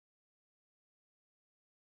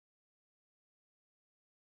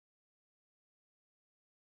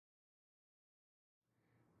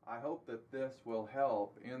I hope that this will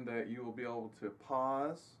help in that you will be able to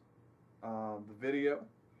pause the video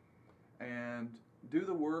and do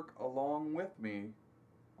the work along with me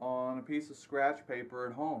on a piece of scratch paper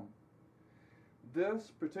at home.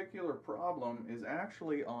 This particular problem is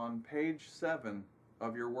actually on page 7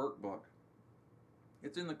 of your workbook.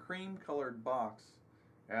 It's in the cream colored box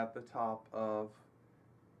at the top of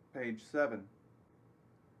page 7.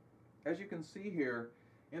 As you can see here,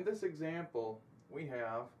 in this example, we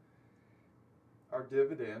have our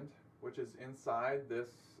dividend, which is inside this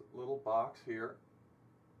little box here.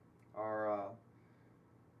 On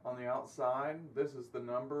the outside, this is the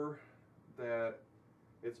number that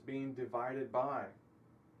it's being divided by.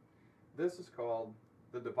 This is called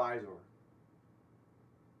the divisor.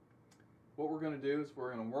 What we're going to do is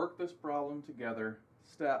we're going to work this problem together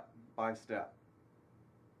step by step.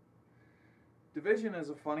 Division is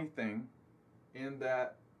a funny thing in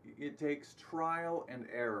that it takes trial and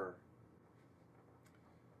error.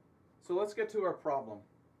 So let's get to our problem.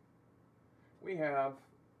 We have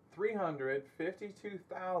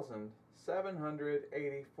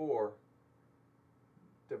 352,784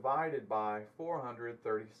 divided by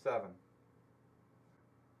 437.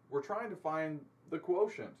 We're trying to find the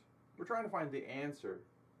quotient. We're trying to find the answer.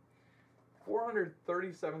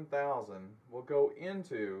 437,000 will go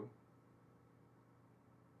into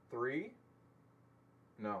 3?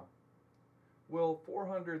 No. Will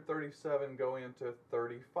 437 go into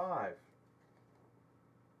 35?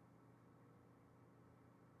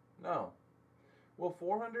 No. Will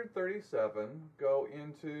 437 go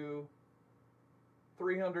into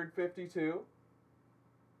 352?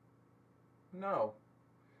 No.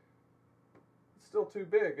 It's still too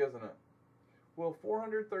big, isn't it? Will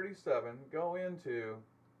 437 go into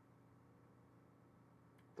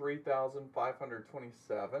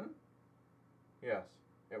 3,527? Yes,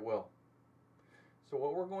 it will. So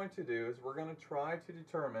what we're going to do is we're going to try to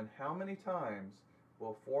determine how many times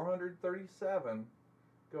will 437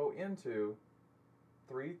 go into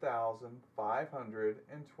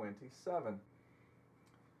 3,527.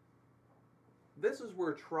 This is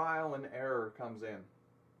where trial and error comes in.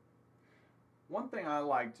 One thing I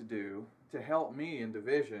like to do to help me in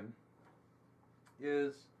division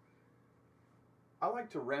is I like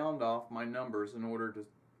to round off my numbers in order to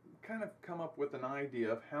kind of come up with an idea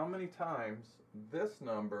of how many times this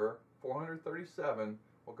number, 437,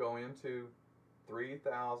 will go into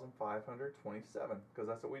 3,527, because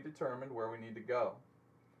that's what we determined where we need to go.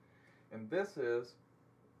 And this is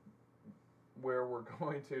where we're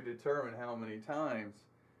going to determine how many times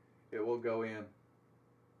it will go in.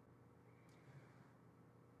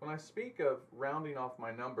 When I speak of rounding off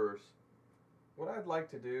my numbers, what I'd like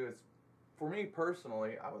to do is, for me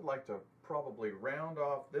personally, I would like to probably round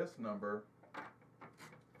off this number,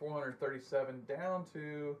 437, down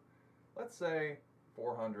to, let's say,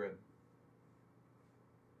 400.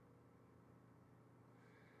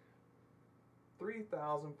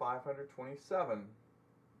 3,527.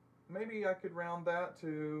 Maybe I could round that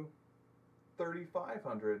to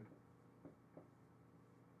 3,500.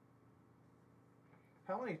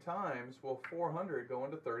 How many times will 400 go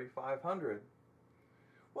into 3,500?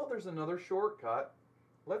 Well, there's another shortcut.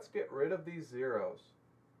 Let's get rid of these zeros.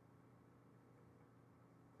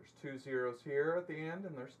 There's 2 zeros here at the end,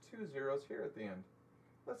 and there's 2 zeros here at the end.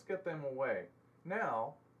 Let's get them away.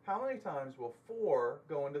 Now, how many times will 4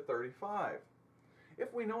 go into 35?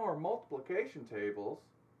 If we know our multiplication tables,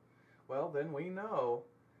 well, then we know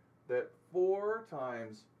that 4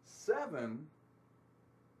 times 7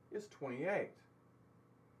 is 28.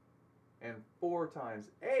 And 4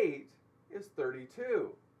 times 8 is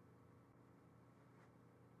 32.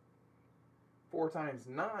 4 times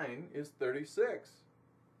 9 is 36.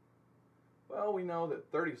 Well, we know that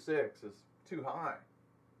 36 is too high.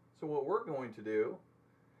 So what we're going to do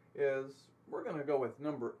is we're going to go with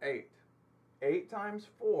number 8. 8 times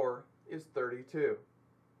 4 is 32.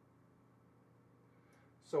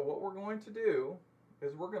 So what we're going to do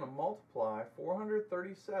is we're going to multiply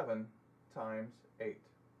 437 times 8.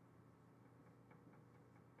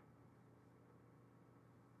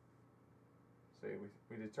 See,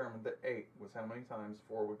 we determined that 8 was how many times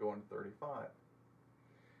 4 would go into 35.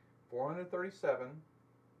 437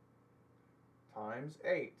 times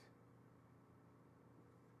 8.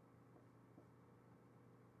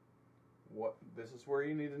 This is where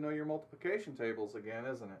you need to know your multiplication tables again,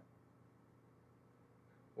 isn't it?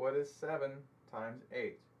 What is 7 times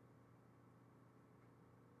 8?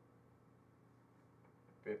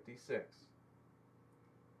 56.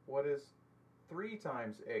 What is 3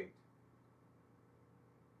 times 8?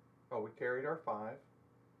 Oh, we carried our 5.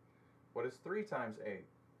 What is 3 times 8?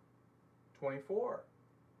 24.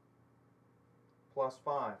 plus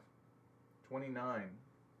 5, 29.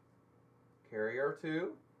 Carry our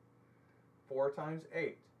 2, 4 times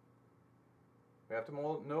 8. We have to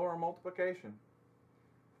know our multiplication.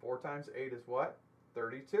 4 times 8 is what?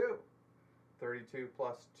 32. 32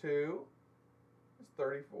 plus 2 is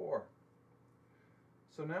 34.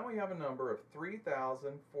 So now we have a number of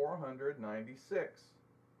 3,496.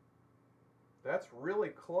 That's really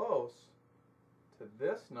close to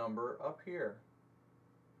this number up here.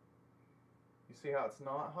 You see how it's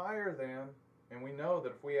not higher than, and we know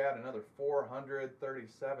that if we add another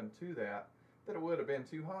 437 to that, that it would have been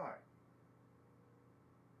too high.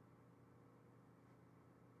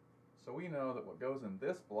 So we know that what goes in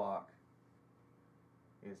this block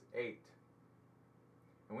is 8.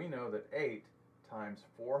 And we know that 8 times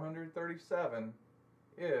 437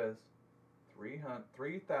 is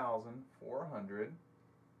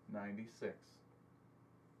 3,496.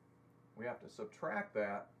 We have to subtract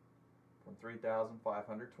that from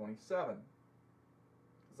 3,527.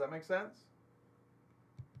 Does that make sense?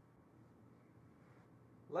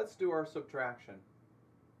 Let's do our subtraction.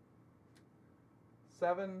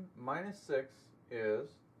 7 minus 6 is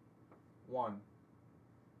 1.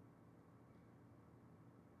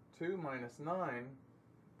 2 minus 9,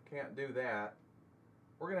 can't do that.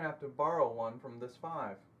 We're going to have to borrow 1 from this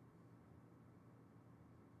 5.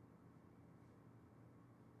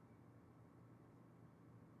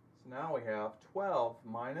 So now we have 12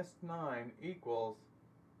 minus 9 equals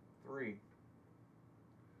 3.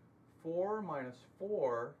 4 minus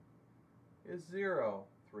 4 is 0.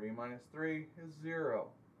 3 minus 3 is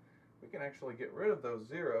 0. We can actually get rid of those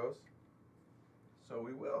zeros, so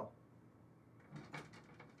we will.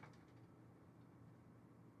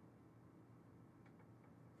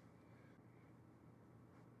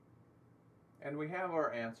 And we have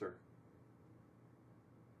our answer,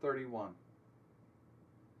 31.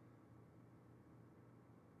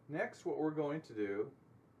 Next, what we're going to do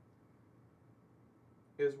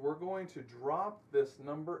is we're going to drop this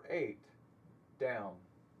number 8 down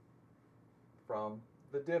from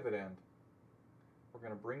the dividend. We're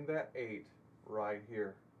going to bring that 8 right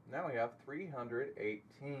here. Now we have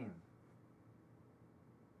 318.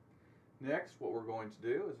 Next, what we're going to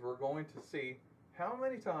do is we're going to see how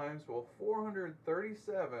many times will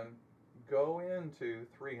 437 go into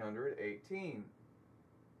 318?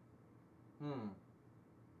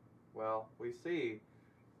 Well, we see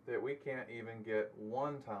that we can't even get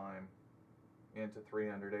one time into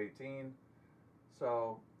 318.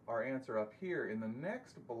 So our answer up here in the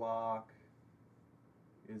next block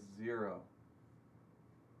is 0.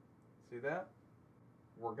 See that?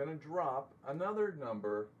 We're going to drop another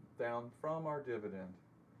number down from our dividend.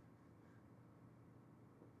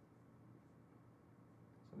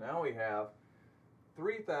 So now we have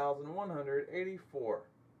 3,184.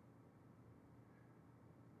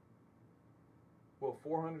 Will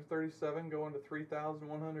 437 go into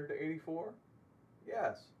 3,184?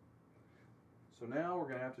 Yes. So now we're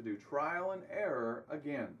going to have to do trial and error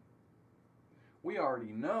again. We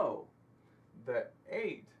already know that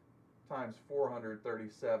 8 times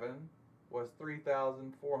 437 was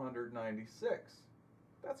 3,496.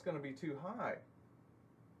 That's going to be too high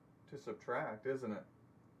to subtract, isn't it?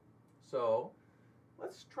 So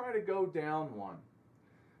let's try to go down one.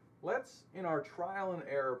 Let's, in our trial and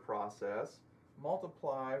error process,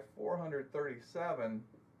 multiply 437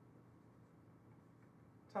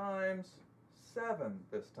 times 7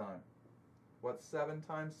 this time. What's 7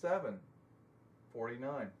 times 7?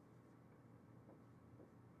 49.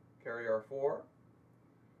 Carry our 4.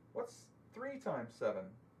 What's 3 times 7?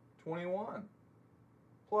 21.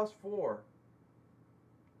 Plus 4.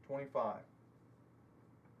 25.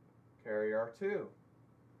 Carry our 2.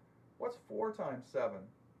 What's 4 times 7?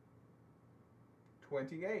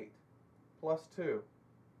 28. Plus 2.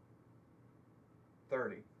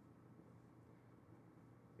 30.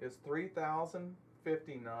 Is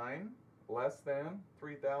 3,059 less than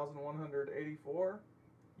 3,184?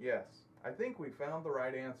 Yes. I think we found the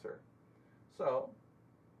right answer. So,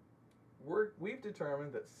 we've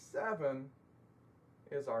determined that 7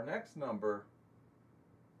 is our next number.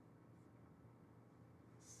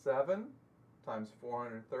 7 times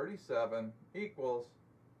 437 equals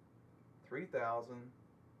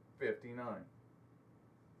 3,059.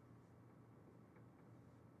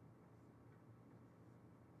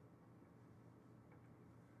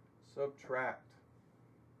 Subtract.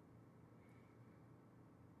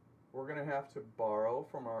 We're going to have to borrow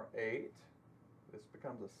from our 8. This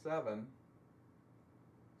becomes a 7.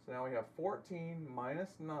 So now we have 14 minus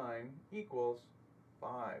 9 equals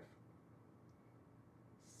 5.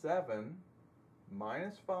 7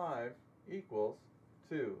 minus 5 equals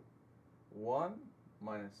 2. 1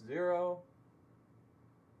 minus 0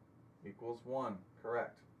 equals 1.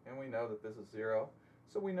 Correct. And we know that this is 0.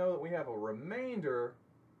 So we know that we have a remainder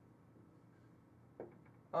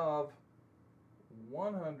of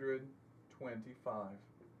 125.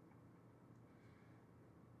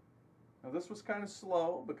 Now this was kind of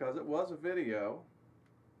slow because it was a video,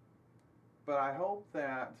 but I hope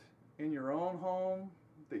that in your own home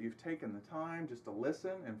that you've taken the time just to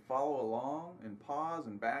listen and follow along and pause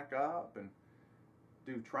and back up and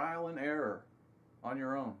do trial and error on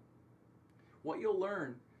your own. What you'll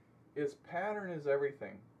learn is pattern is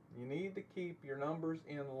everything. You need to keep your numbers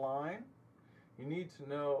in line. You need to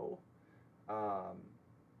know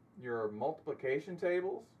your multiplication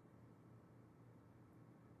tables.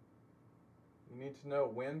 You need to know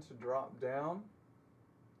when to drop down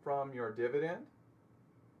from your dividend.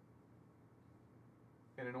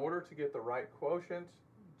 And in order to get the right quotient,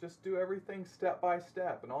 just do everything step by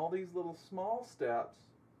step. And all these little small steps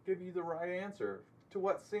give you the right answer to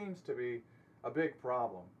what seems to be a big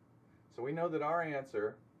problem. So we know that our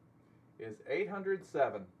answer is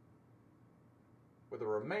 807 with a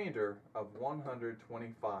remainder of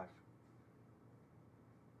 125.